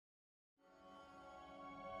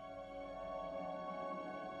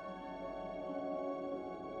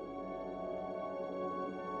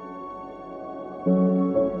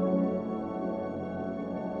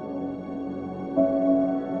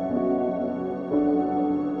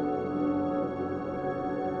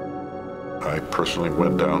I personally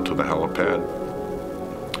went down to the helipad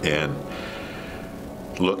and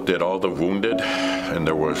looked at all the wounded, and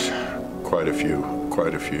there was quite a few.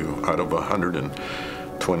 Out of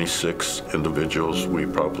 126 individuals, we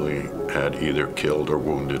probably had either killed or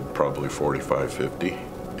wounded probably 45, 50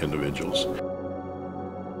 individuals.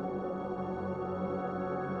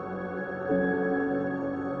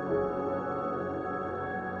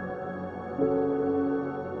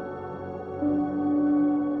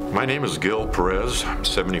 My name is Gil Perez. I'm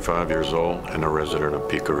 75 years old and a resident of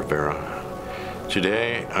Pico Rivera.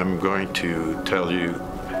 Today, I'm going to tell you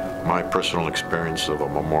my personal experience of a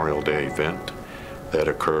Memorial Day event that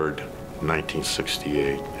occurred in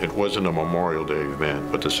 1968. It wasn't a Memorial Day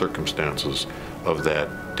event, but the circumstances of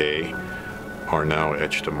that day are now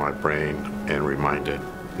etched in my brain and reminded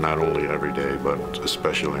not only every day, but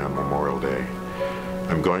especially on Memorial Day.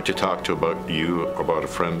 I'm going to talk about a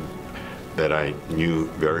friend that I knew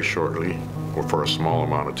very shortly, or for a small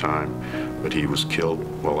amount of time, but he was killed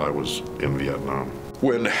while I was in Vietnam.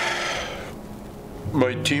 When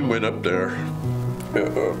my team went up there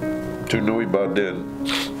to Nui Ba Din,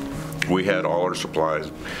 we had all our supplies.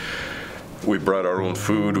 We brought our own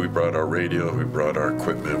food, we brought our radio, we brought our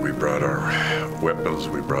equipment, we brought our weapons,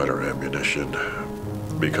 we brought our ammunition,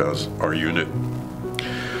 because our unit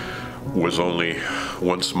was only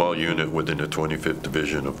one small unit within the 25th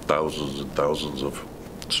Division of thousands and thousands of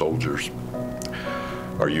soldiers.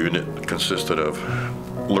 Our unit consisted of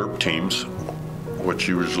LRP teams, which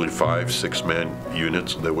usually 5-6 man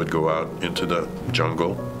units that would go out into the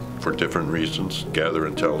jungle for different reasons, gather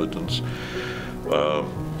intelligence,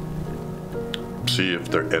 see if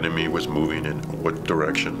their enemy was moving in what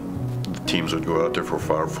direction. The teams would go out there for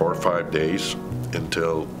 4 or 5 days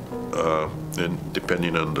until and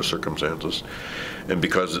depending on the circumstances. And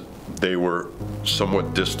because they were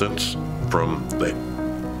somewhat distant from the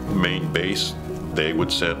main base, they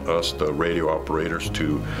would send us, the radio operators,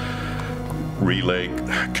 to relay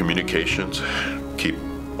communications, keep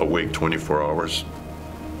awake 24 hours,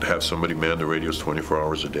 have somebody man the radios 24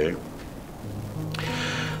 hours a day.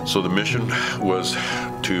 So the mission was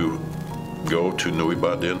to go to Nui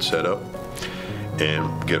Ba Din, set up,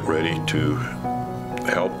 and get ready to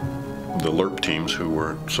help the LRP teams who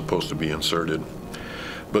were supposed to be inserted.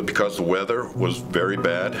 But because the weather was very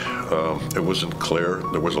bad, it wasn't clear.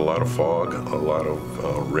 There was a lot of fog, a lot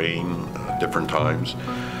of rain at different times.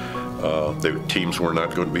 The teams were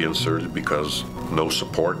not going to be inserted because no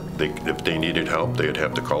support. If they needed help, they'd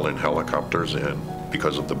have to call in helicopters, and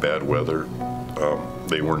because of the bad weather,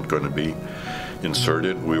 they weren't going to be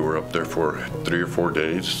inserted. We were up there for 3 or 4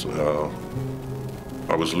 days.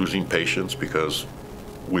 I was losing patience because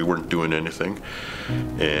we weren't doing anything,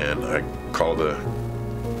 and I called the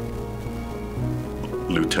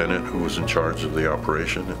lieutenant who was in charge of the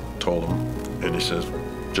operation and told him, and he says,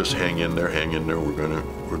 just hang in there,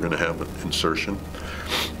 we're gonna have an insertion.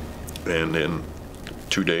 And then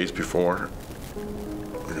 2 days before,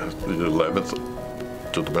 the 11th,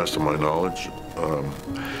 to the best of my knowledge,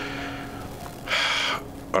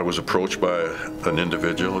 I was approached by an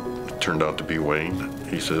individual. It turned out to be Wayne.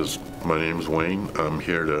 He says, my name's Wayne. I'm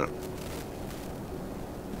here to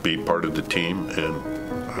be part of the team, and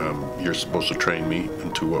you're supposed to train me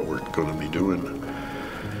into what we're going to be doing.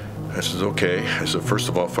 I said, okay. I said, first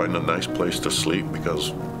of all, find a nice place to sleep,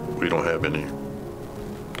 because we don't have any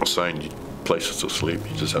assigned places to sleep.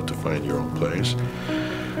 You just have to find your own place.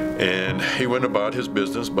 And he went about his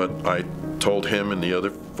business, but I told him and the other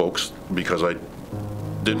folks, because I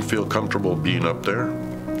didn't feel comfortable being up there.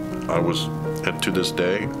 And to this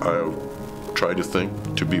day, I try to think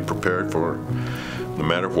to be prepared for no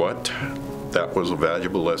matter what. That was a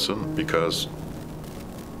valuable lesson, because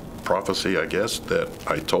prophecy, I guess, that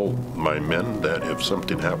I told my men that if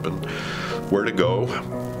something happened, where to go,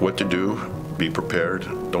 what to do, be prepared.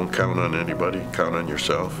 Don't count on anybody, count on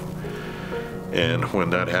yourself. And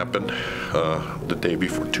when that happened, the day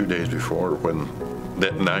before, 2 days before, when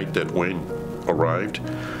that night that Wayne arrived,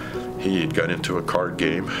 he got into a card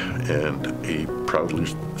game, and he proudly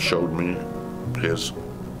showed me his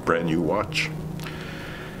brand new watch.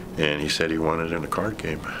 And he said he wanted it in a card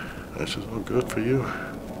game. I said, oh, good for you.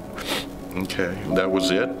 Okay, that was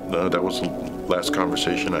it. That was the last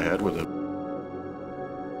conversation I had with him.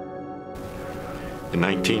 In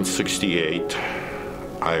 1968,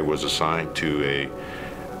 I was assigned to a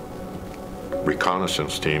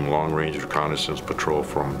reconnaissance team, long-range reconnaissance patrol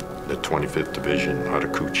from the 25th Division out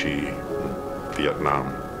of Cu Chi,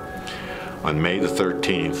 Vietnam. On May the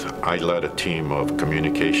 13th, I led a team of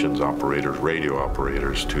communications operators, radio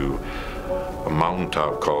operators, to a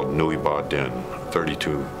mountaintop called Nui Ba Din,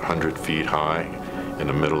 3,200 feet high in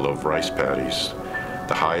the middle of rice paddies,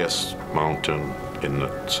 the highest mountain in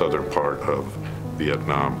the southern part of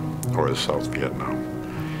Vietnam, or the South Vietnam.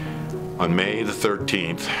 On May the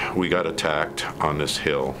 13th, we got attacked on this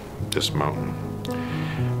hill, this mountain.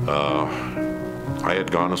 I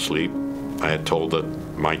had gone to sleep. I had told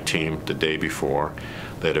my team the day before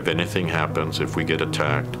that if anything happens, if we get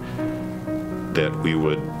attacked, that we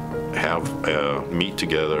would meet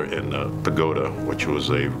together in the pagoda, which was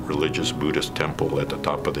a religious Buddhist temple at the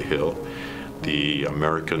top of the hill. The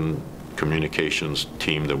American communications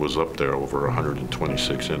team that was up there, over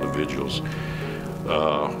 126 individuals,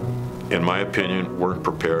 in my opinion, weren't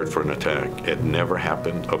prepared for an attack. It never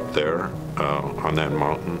happened up there on that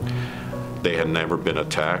mountain. They had never been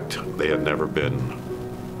attacked. They had never been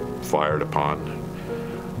fired upon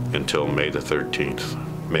until May the 13th.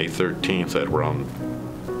 May 13th at around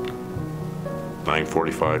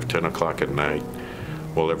 9:45, 10 o'clock at night,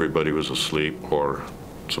 while everybody was asleep, or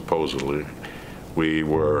supposedly, we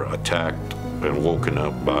were attacked and woken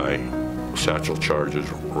up by satchel charges,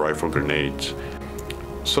 rifle grenades.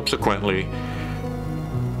 Subsequently,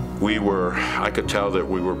 I could tell that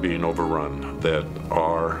we were being overrun, that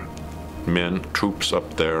our troops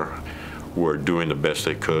up there were doing the best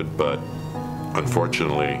they could, but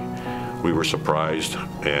unfortunately, we were surprised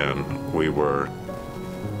and we were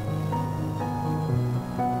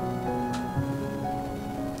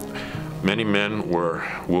many men were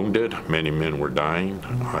wounded, many men were dying.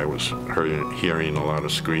 I was hearing a lot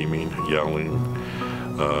of screaming, yelling,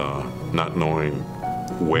 not knowing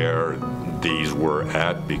where these were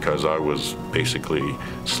at, because I was basically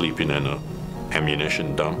sleeping in an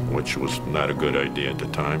ammunition dump, which was not a good idea at the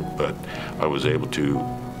time, but I was able to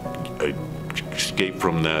escape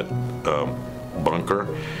from that bunker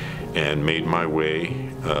and made my way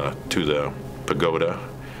to the pagoda.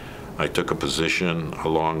 I took a position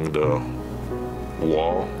along the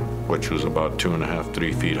wall, which was about 2.5,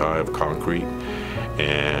 3 feet high of concrete,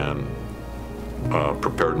 and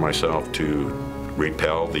prepared myself to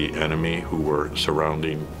repel the enemy who were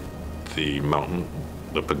surrounding the mountain,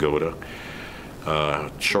 the pagoda.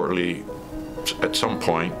 Shortly, at some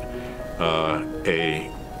point, a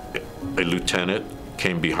lieutenant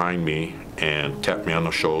came behind me and tapped me on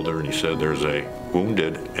the shoulder, and he said, "There's a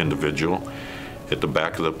wounded individual at the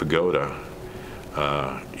back of the pagoda."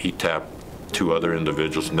 He tapped 2 other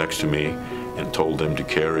individuals next to me and told them to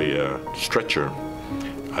carry a stretcher,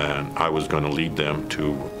 and I was going to lead them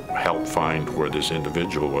to help find where this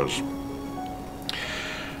individual was.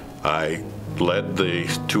 I led the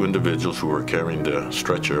 2 individuals who were carrying the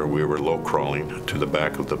stretcher. We were low crawling to the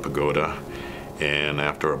back of the pagoda, and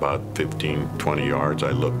after about 15, 20 yards,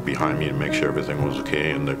 I looked behind me to make sure everything was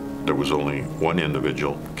okay, and there was only 1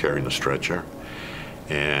 individual carrying the stretcher.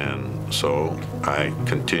 And so I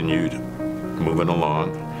continued moving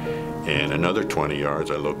along, and another 20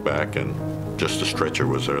 yards, I looked back, and just the stretcher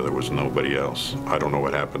was there. There was nobody else. I don't know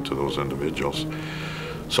what happened to those individuals.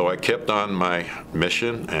 So I kept on my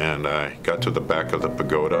mission, and I got to the back of the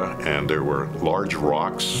pagoda, and there were large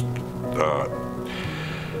rocks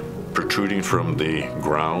protruding from the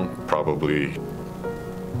ground, probably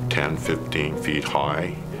 10, 15 feet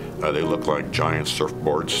high. They looked like giant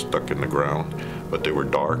surfboards stuck in the ground, but they were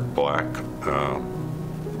dark black,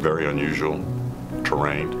 very unusual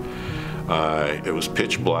terrain. It was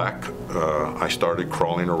pitch black. I started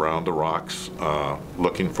crawling around the rocks,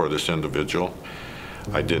 looking for this individual.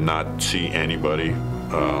 I did not see anybody.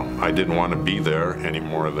 I didn't want to be there any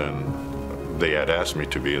more than they had asked me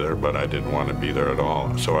to be there, but I didn't want to be there at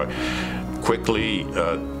all. So I quickly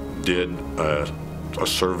did a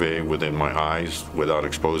survey within my eyes without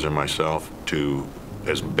exposing myself to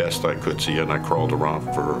as best I could see, and I crawled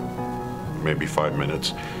around for maybe 5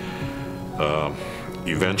 minutes.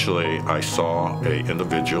 Eventually, I saw an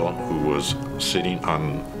individual who was sitting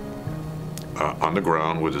on the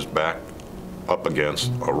ground with his back up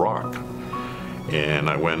against a rock. And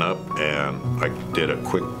I went up and I did a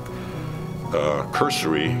quick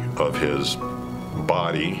cursory of his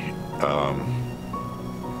body.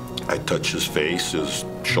 I touched his face, his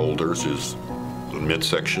shoulders, his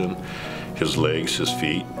midsection, his legs, his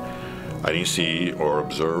feet. I didn't see or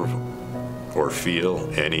observe or feel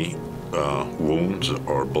any wounds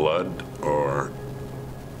or blood or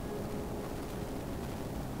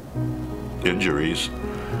injuries.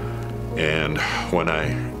 And when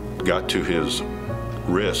I got to his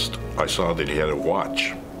wrist, I saw that he had a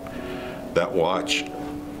watch. That watch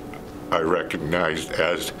I recognized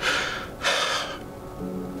as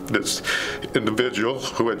this individual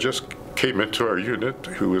who had just came into our unit,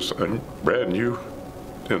 who was a brand new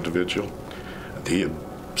individual. He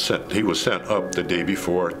was sent up the day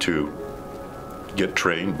before to get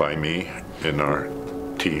trained by me in our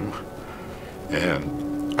team,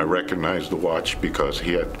 and I recognized the watch because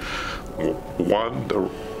he had won the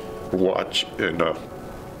watch in a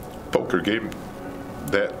poker game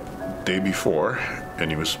that day before,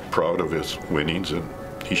 and he was proud of his winnings, and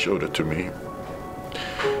he showed it to me.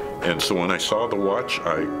 And so when I saw the watch,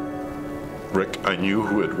 I knew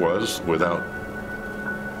who it was without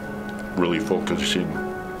really focusing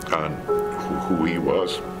on who he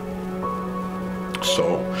was.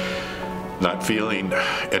 So, not feeling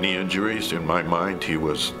any injuries in my mind, he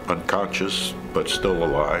was unconscious but still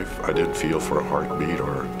alive. I didn't feel for a heartbeat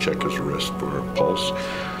or check his wrist or a pulse.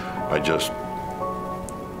 I just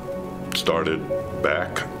started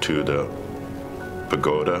back to the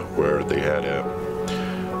pagoda where they had a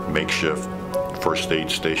makeshift first aid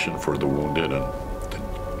station for the wounded and the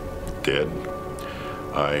dead.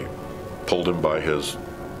 I pulled him by his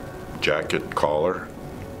jacket collar,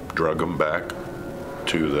 drug him back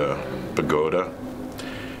to the pagoda,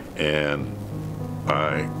 and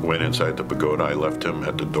I went inside the pagoda. I left him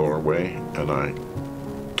at the doorway, and I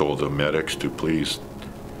told the medics to please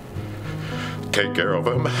take care of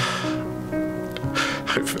him.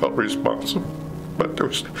 I felt responsible, but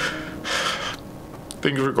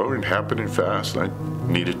things were happening fast. I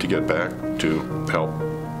needed to get back to help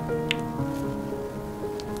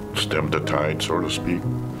stem the tide, so to speak.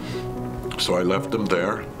 So I left him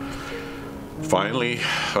there. Finally,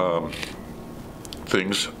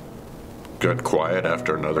 things got quiet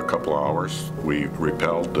after another couple hours. We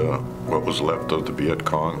repelled what was left of the Viet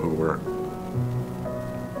Cong who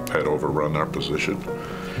had overrun our position.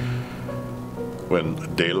 When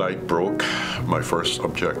daylight broke, my first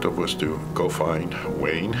objective was to go find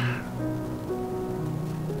Wayne.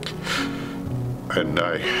 And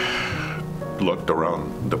I looked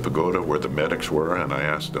around the pagoda where the medics were, and I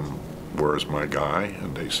asked them, "Where's my guy?"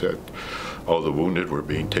 And they said all the wounded were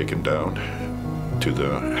being taken down to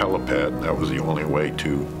the helipad. That was the only way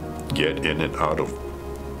to get in and out of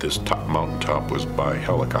this mountaintop was by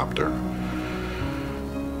helicopter.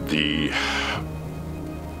 The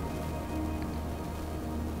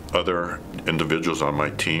other individuals on my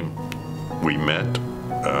team, we met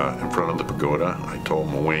in front of the pagoda. I told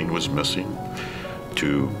them Wayne was missing,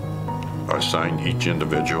 to assign each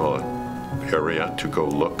individual an area to go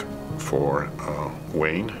look for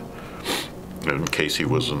Wayne in case he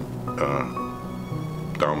wasn't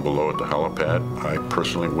down below at the helipad. I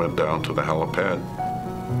personally went down to the helipad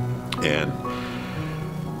and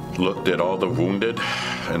looked at all the wounded,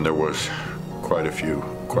 and there was quite a few.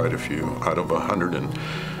 Out of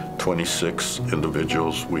 126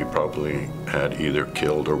 individuals, we probably had either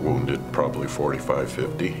killed or wounded probably 45,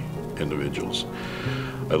 50 individuals.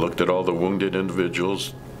 I looked at all the wounded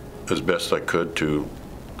individuals as best I could to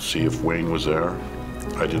see if Wayne was there.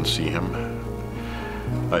 I didn't see him.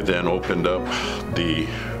 I then opened up the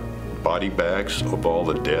body bags of all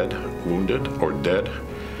the dead, wounded or dead.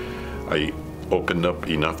 I opened up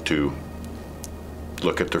enough to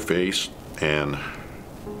look at their face and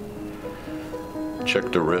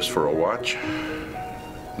check their wrist for a watch.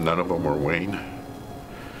 None of them were Wayne.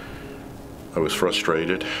 I was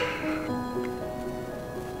frustrated.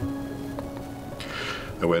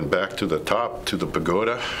 I went back to the top, to the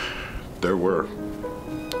pagoda. There were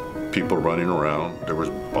people running around. There was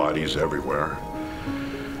bodies everywhere.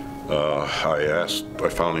 I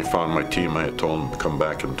finally found my team. I had told them to come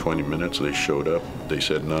back in 20 minutes. They showed up. They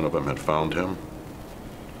said none of them had found him.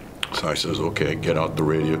 So I says, okay, get out the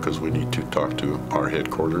radio because we need to talk to our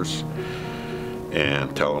headquarters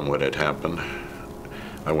and tell them what had happened.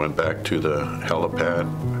 I went back to the helipad.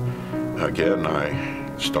 Again, I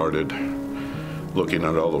started looking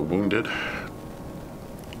at all the wounded.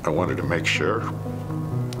 I wanted to make sure.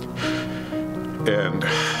 And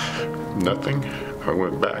nothing. I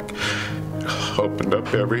went back, opened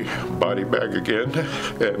up every body bag again,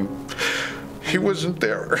 and he wasn't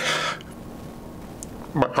there.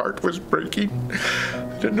 My heart was breaking.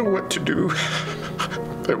 I didn't know what to do.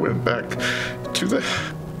 I went back to the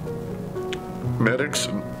medics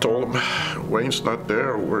and told them, Wayne's not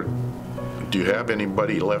there. Do you have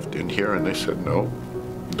anybody left in here? And they said, no.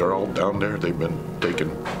 They're all down there. They've been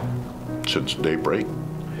taken since daybreak.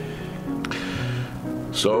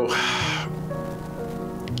 So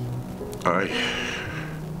I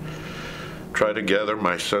tried to gather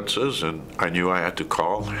my senses, and I knew I had to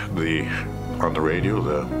call on the radio,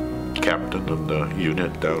 the captain of the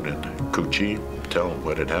unit down in Cucci, tell him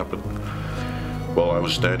what had happened. Well, I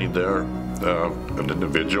was standing there, an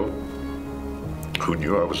individual who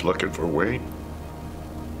knew I was looking for Wayne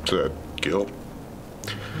said, Gil,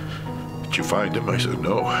 did you find him? I said,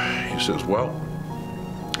 no. He says, well,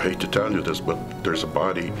 hate to tell you this, but there's a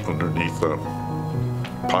body underneath the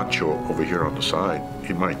poncho over here on the side.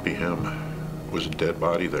 It might be him. It was a dead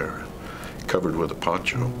body there, covered with a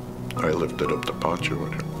poncho. I lifted up the poncho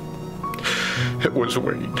and it was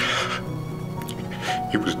Wayne.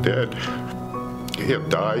 He was dead. He had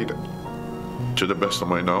died, to the best of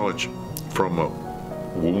my knowledge, from a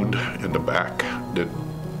wound in the back that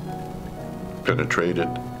penetrated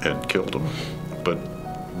and killed him. But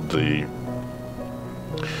the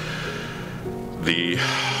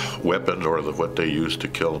weapon, or what they used to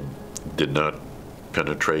kill him, did not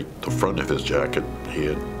penetrate the front of his jacket.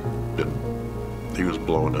 He was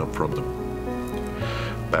blown up from the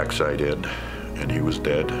backside in, and he was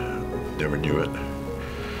dead. Never knew it.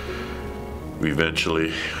 We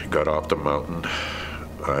eventually got off the mountain.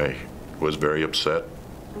 I was very upset.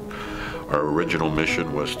 Our original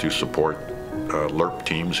mission was to support LRP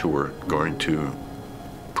teams who were going to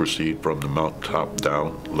proceed from the mountaintop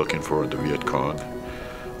down, looking for the Viet Cong,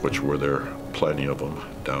 which were there plenty of them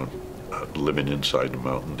down, living inside the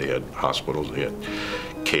mountain. They had hospitals, they had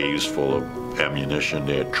caves full of ammunition,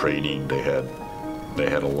 they had training, they had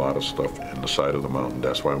a lot of stuff in the side of the mountain.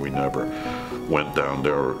 That's why we never went down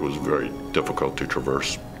there. It was very difficult to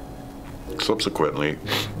traverse. Subsequently,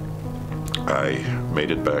 I made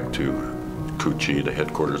it back to Cu Chi, the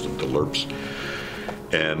headquarters of the LRPs,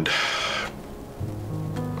 and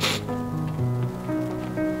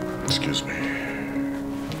excuse me.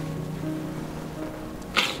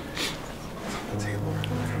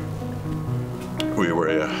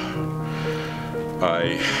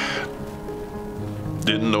 I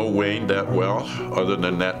didn't know Wayne that well, other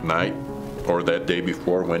than that night or that day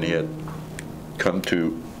before when he had come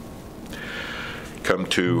to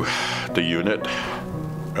the unit.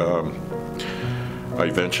 I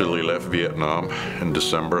eventually left Vietnam in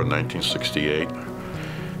December of 1968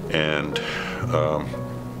 and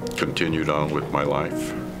continued on with my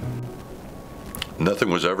life.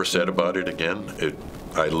 Nothing was ever said about it again.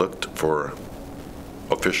 I looked for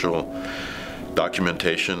official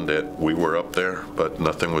documentation that we were up there, but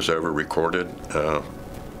nothing was ever recorded.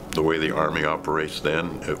 The way the Army operates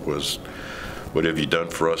then, it was, what have you done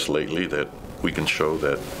for us lately that we can show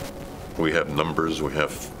that we have numbers, we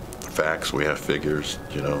have facts, we have figures,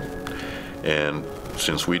 you know. And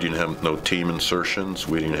since we didn't have no team insertions,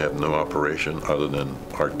 we didn't have no operation other than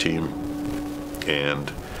our team. And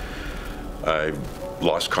I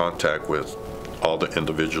lost contact with all the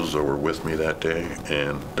individuals that were with me that day,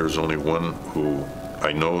 and there's only one who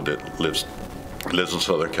I know that lives in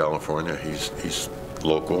Southern California. He's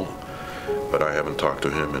local, but I haven't talked to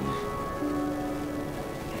him in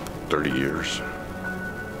 30 years.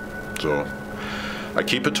 So I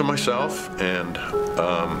keep it to myself, and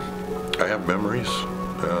I have memories,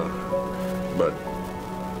 but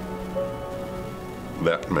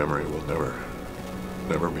that memory will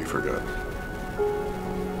never be forgotten.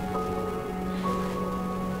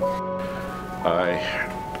 I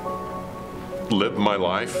lived my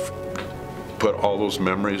life, put all those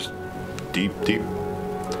memories deep in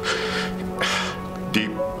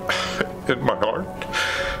my heart,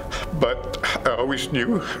 but I always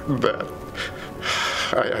knew that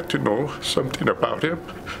I had to know something about him.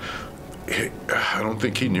 I don't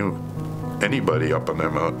think he knew anybody up on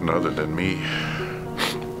that mountain other than me.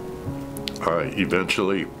 I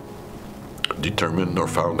eventually determined or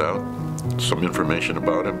found out some information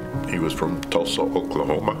about him. He was from Tulsa,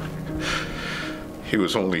 Oklahoma. He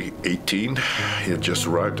was only 18. He had just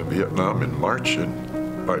arrived in Vietnam in March, and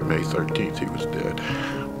by May 13th, he was dead.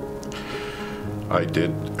 I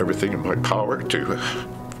did everything in my power to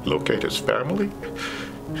locate his family,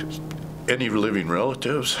 any living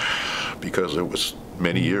relatives, because it was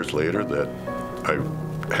many years later that I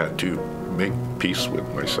had to make peace with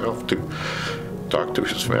myself, to talk to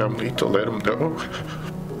his family, to let them know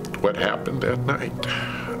what happened that night.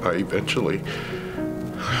 I eventually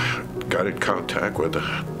got in contact with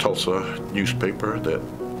a Tulsa newspaper that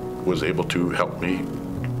was able to help me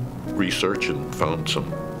research and found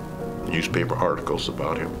some newspaper articles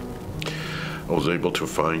about him. I was able to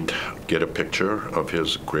get a picture of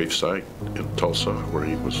his gravesite in Tulsa where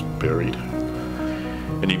he was buried,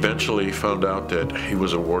 and eventually found out that he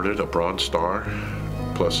was awarded a Bronze Star,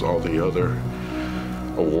 plus all the other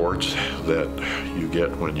awards that you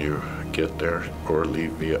get when you get there or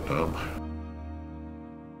leave Vietnam.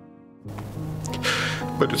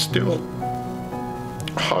 But it still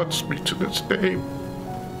haunts me to this day.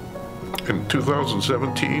 In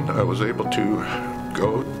 2017, I was able to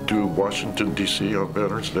go to Washington, D.C. on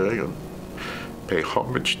Veterans Day and pay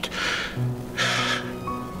homage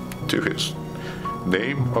to his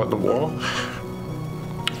name on the wall.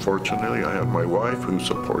 fortunately, I had my wife who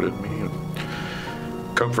supported me and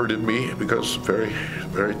comforted me because it's very,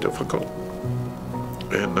 very difficult.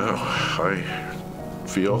 And now I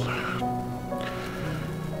feel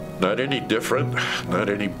not any different, not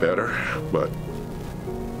any better, but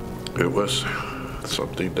it was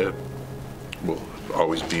something that will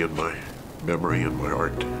always be in my memory and my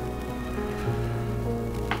heart.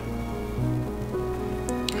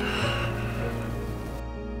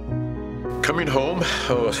 Coming home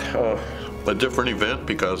was a different event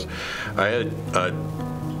because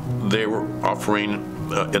they were offering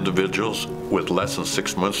individuals with less than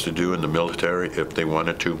 6 months to do in the military if they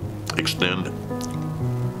wanted to extend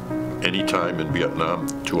any time in Vietnam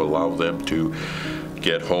to allow them to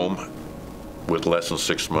get home with less than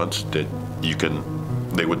 6 months, that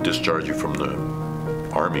they would discharge you from the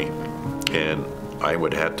Army. And I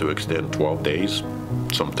would have to extend 12 days,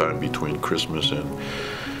 sometime between Christmas and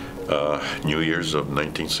New Year's of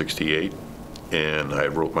 1968. And I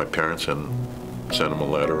wrote my parents and sent them a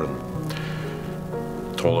letter and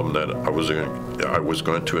told them that I was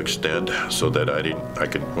going to extend so that I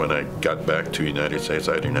could, when I got back to the United States,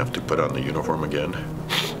 I didn't have to put on the uniform again.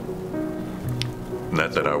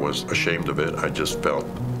 Not that I was ashamed of it, I just felt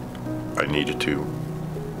I needed to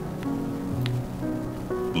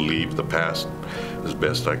leave the past as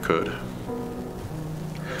best I could.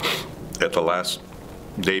 At the last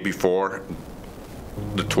day before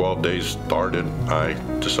the 12 days started, I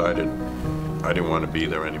decided I didn't want to be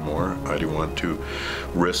there anymore. I didn't want to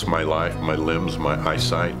risk my life, my limbs, my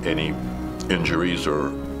eyesight, any injuries,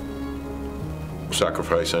 or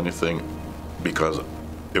sacrifice anything, because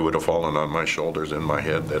it would have fallen on my shoulders and my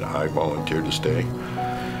head that I volunteered to stay.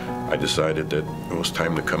 I decided that it was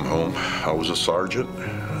time to come home. I was a sergeant.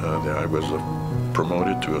 I was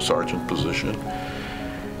promoted to a sergeant position.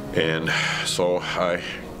 And so I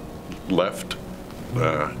left,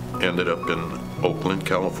 ended up in Oakland,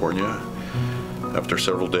 California. After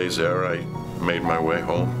several days there, I made my way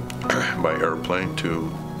home by airplane to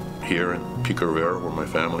here in Pico Rivera, where my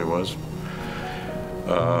family was.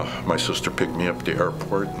 My sister picked me up at the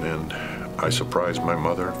airport, and I surprised my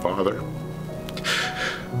mother and father.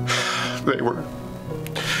 They were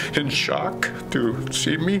in shock to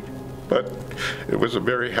see me, but it was a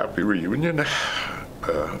very happy reunion.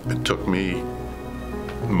 It took me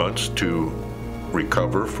months to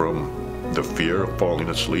recover from the fear of falling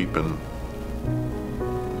asleep and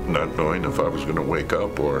not knowing if I was going to wake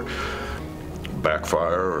up, or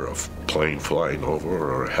backfire, or a plane flying over,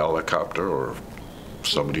 or a helicopter, or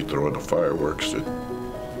somebody throwing the fireworks. It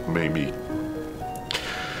made me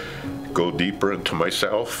go deeper into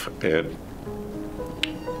myself and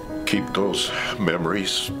keep those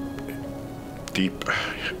memories deep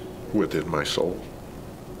within my soul.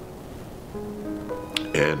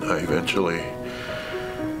 And I eventually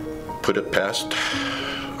put it past.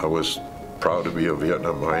 I was proud to be a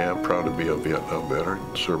Vietnam. I am proud to be a Vietnam veteran,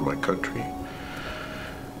 serve my country.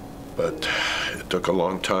 But it took a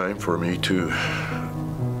long time for me to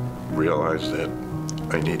realize that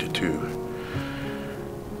I needed to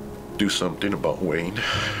do something about Wayne.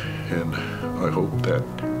 And I hope that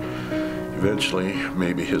eventually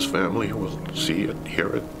maybe his family will see it, hear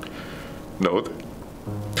it, know that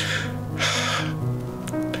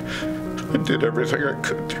I did everything I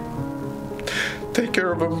could to take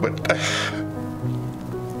care of him, but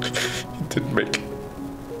he didn't make it.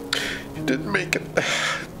 He didn't make it.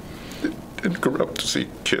 It didn't grow up to see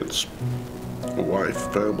kids, a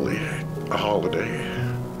wife, family, a holiday.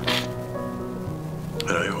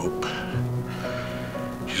 And I hope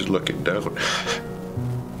he's looking down.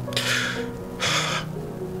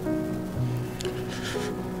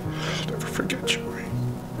 I'll never forget you, Ray.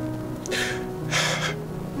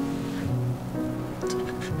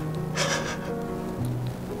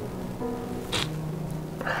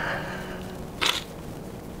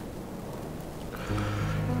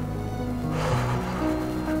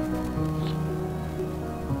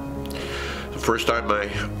 The first time I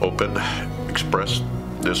expressed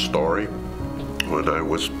this story when I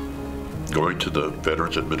was going to the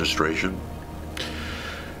Veterans Administration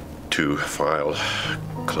to file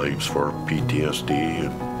claims for PTSD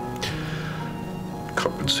and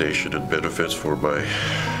compensation and benefits for my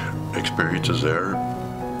experiences there.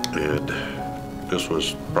 And this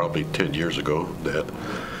was probably 10 years ago that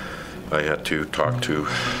I had to talk to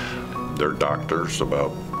their doctors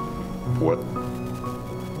about what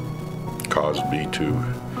caused me to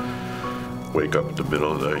wake up in the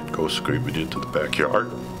middle of the night and go screaming into the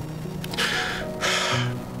backyard.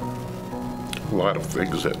 A lot of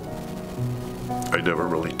things that I never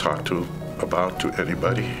really talked about to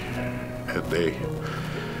anybody, and they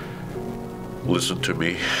listened to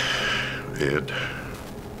me, and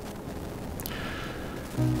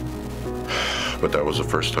but that was the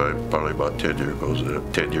first time, probably about 10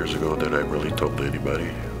 years ago, that I really told anybody.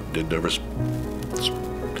 Did never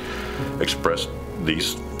express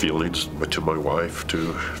these feelings to my wife,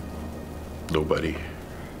 to nobody,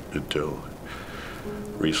 until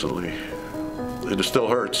recently. And it still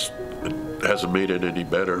hurts. It hasn't made it any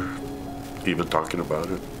better, even talking about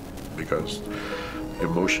it, because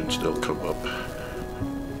emotions still come up.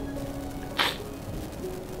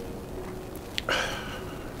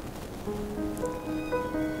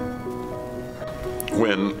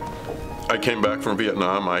 When I came back from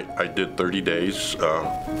Vietnam, I did 30 days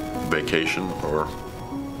vacation or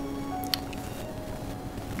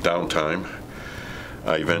downtime.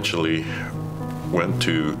 I eventually went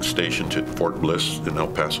stationed to Fort Bliss in El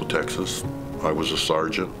Paso, Texas. I was a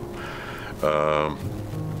sergeant.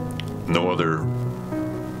 No other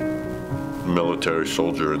military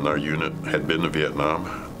soldier in our unit had been to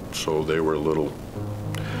Vietnam, so they were a little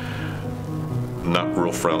not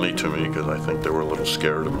real friendly to me, because I think they were a little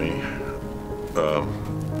scared of me,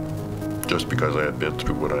 just because I had been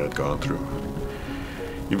through what I had gone through.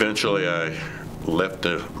 Eventually, I left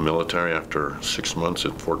the military after 6 months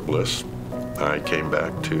at Fort Bliss. I came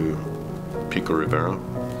back to Pico Rivera.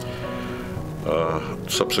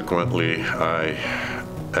 Subsequently,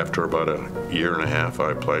 after about a year and a half,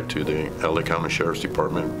 I applied to the LA County Sheriff's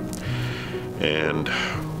Department and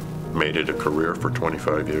made it a career for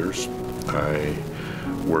 25 years. I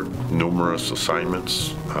worked numerous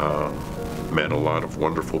assignments, met a lot of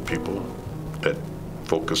wonderful people that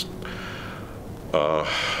focused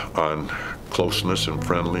on closeness and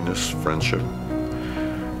friendliness, friendship.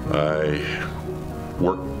 I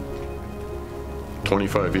worked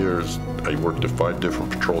 25 years. I worked at 5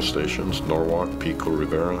 different patrol stations: Norwalk, Pico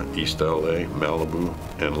Rivera, East LA, Malibu,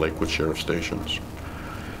 and Lakewood Sheriff stations.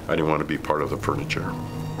 I didn't want to be part of the furniture.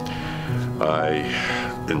 I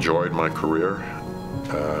enjoyed my career.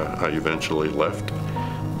 I eventually left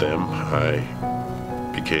them. I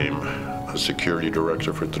became a security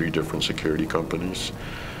director for 3 different security companies.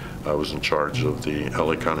 I was in charge of the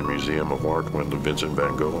LA County Museum of Art when the Vincent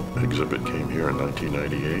van Gogh exhibit came here in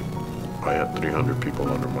 1998. I had 300 people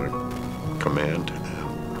under my command,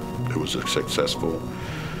 and it was a successful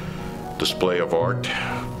display of art.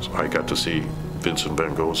 So I got to see Vincent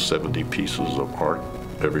van Gogh's 70 pieces of art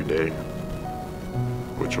every day,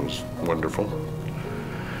 which was wonderful.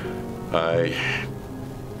 I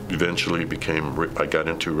eventually I got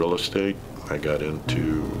into real estate. I got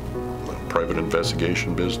into private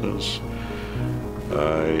investigation business.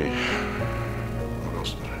 What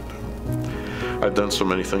else did I do? I've done so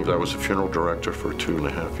many things. I was a funeral director for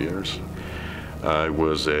 2.5 years. I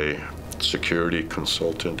was a security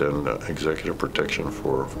consultant and executive protection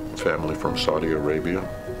for family from Saudi Arabia,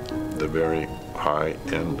 the very high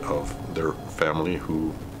end of their family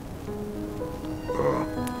who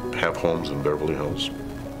have homes in Beverly Hills.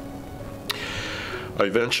 I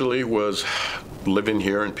eventually was living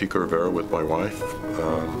here in Pico Rivera with my wife.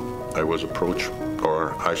 I was approached,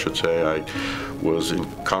 or I should say, I was in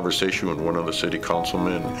conversation with one of the city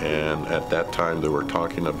councilmen, and at that time they were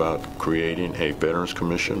talking about creating a Veterans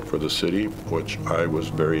Commission for the city, which I was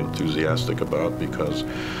very enthusiastic about, because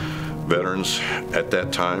veterans at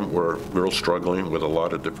that time were real struggling with a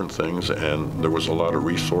lot of different things, and there was a lot of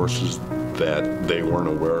resources that they weren't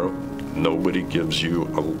aware of. Nobody gives you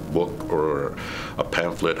a book or a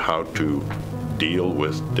pamphlet how to deal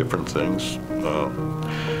with different things.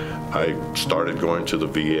 I started going to the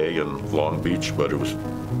VA in Long Beach, but it was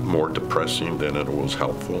more depressing than it was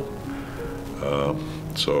helpful.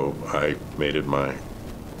 So I made it my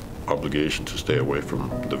obligation to stay away from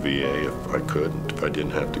the VA if I could, if I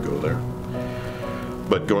didn't have to go there.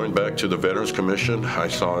 But going back to the Veterans Commission, I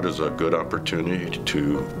saw it as a good opportunity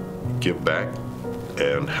to give back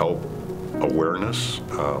and help awareness.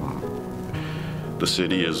 The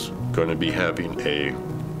city is going to be having a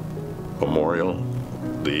memorial,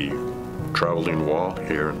 the traveling wall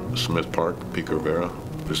here in Smith Park, Pico Rivera,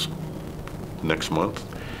 this next month.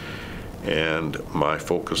 And my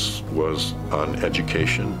focus was on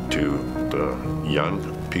education to the young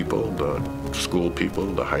people, the school people,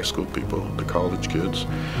 the high school people, the college kids,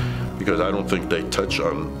 because I don't think they touch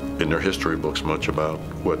on in their history books much about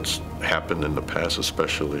what's happened in the past,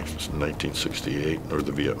 especially since 1968 or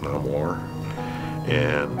the Vietnam War.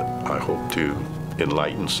 And I hope to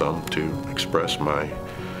enlighten some, to express my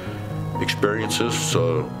experiences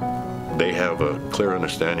so they have a clear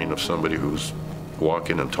understanding of somebody who's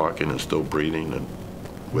walking and talking and still breathing, and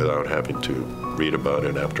without having to read about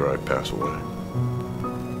it after I pass away.